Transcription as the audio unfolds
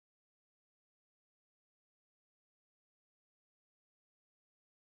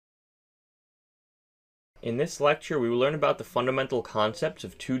In this lecture, we will learn about the fundamental concepts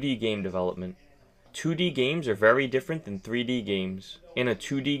of 2D game development. 2D games are very different than 3D games. In a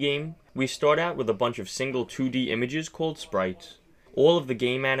 2D game, we start out with a bunch of single 2D images called sprites. All of the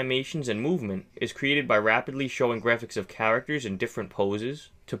game animations and movement is created by rapidly showing graphics of characters in different poses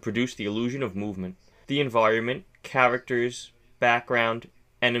to produce the illusion of movement. The environment, characters, background,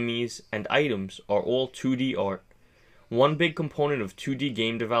 enemies, and items are all 2D art. One big component of 2D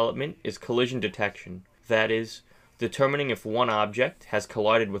game development is collision detection. That is, determining if one object has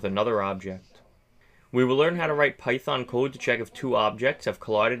collided with another object. We will learn how to write Python code to check if two objects have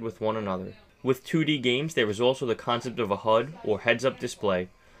collided with one another. With 2D games, there is also the concept of a HUD, or heads-up display.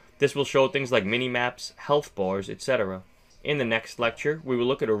 This will show things like minimaps, health bars, etc. In the next lecture, we will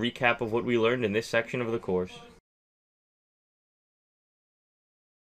look at a recap of what we learned in this section of the course.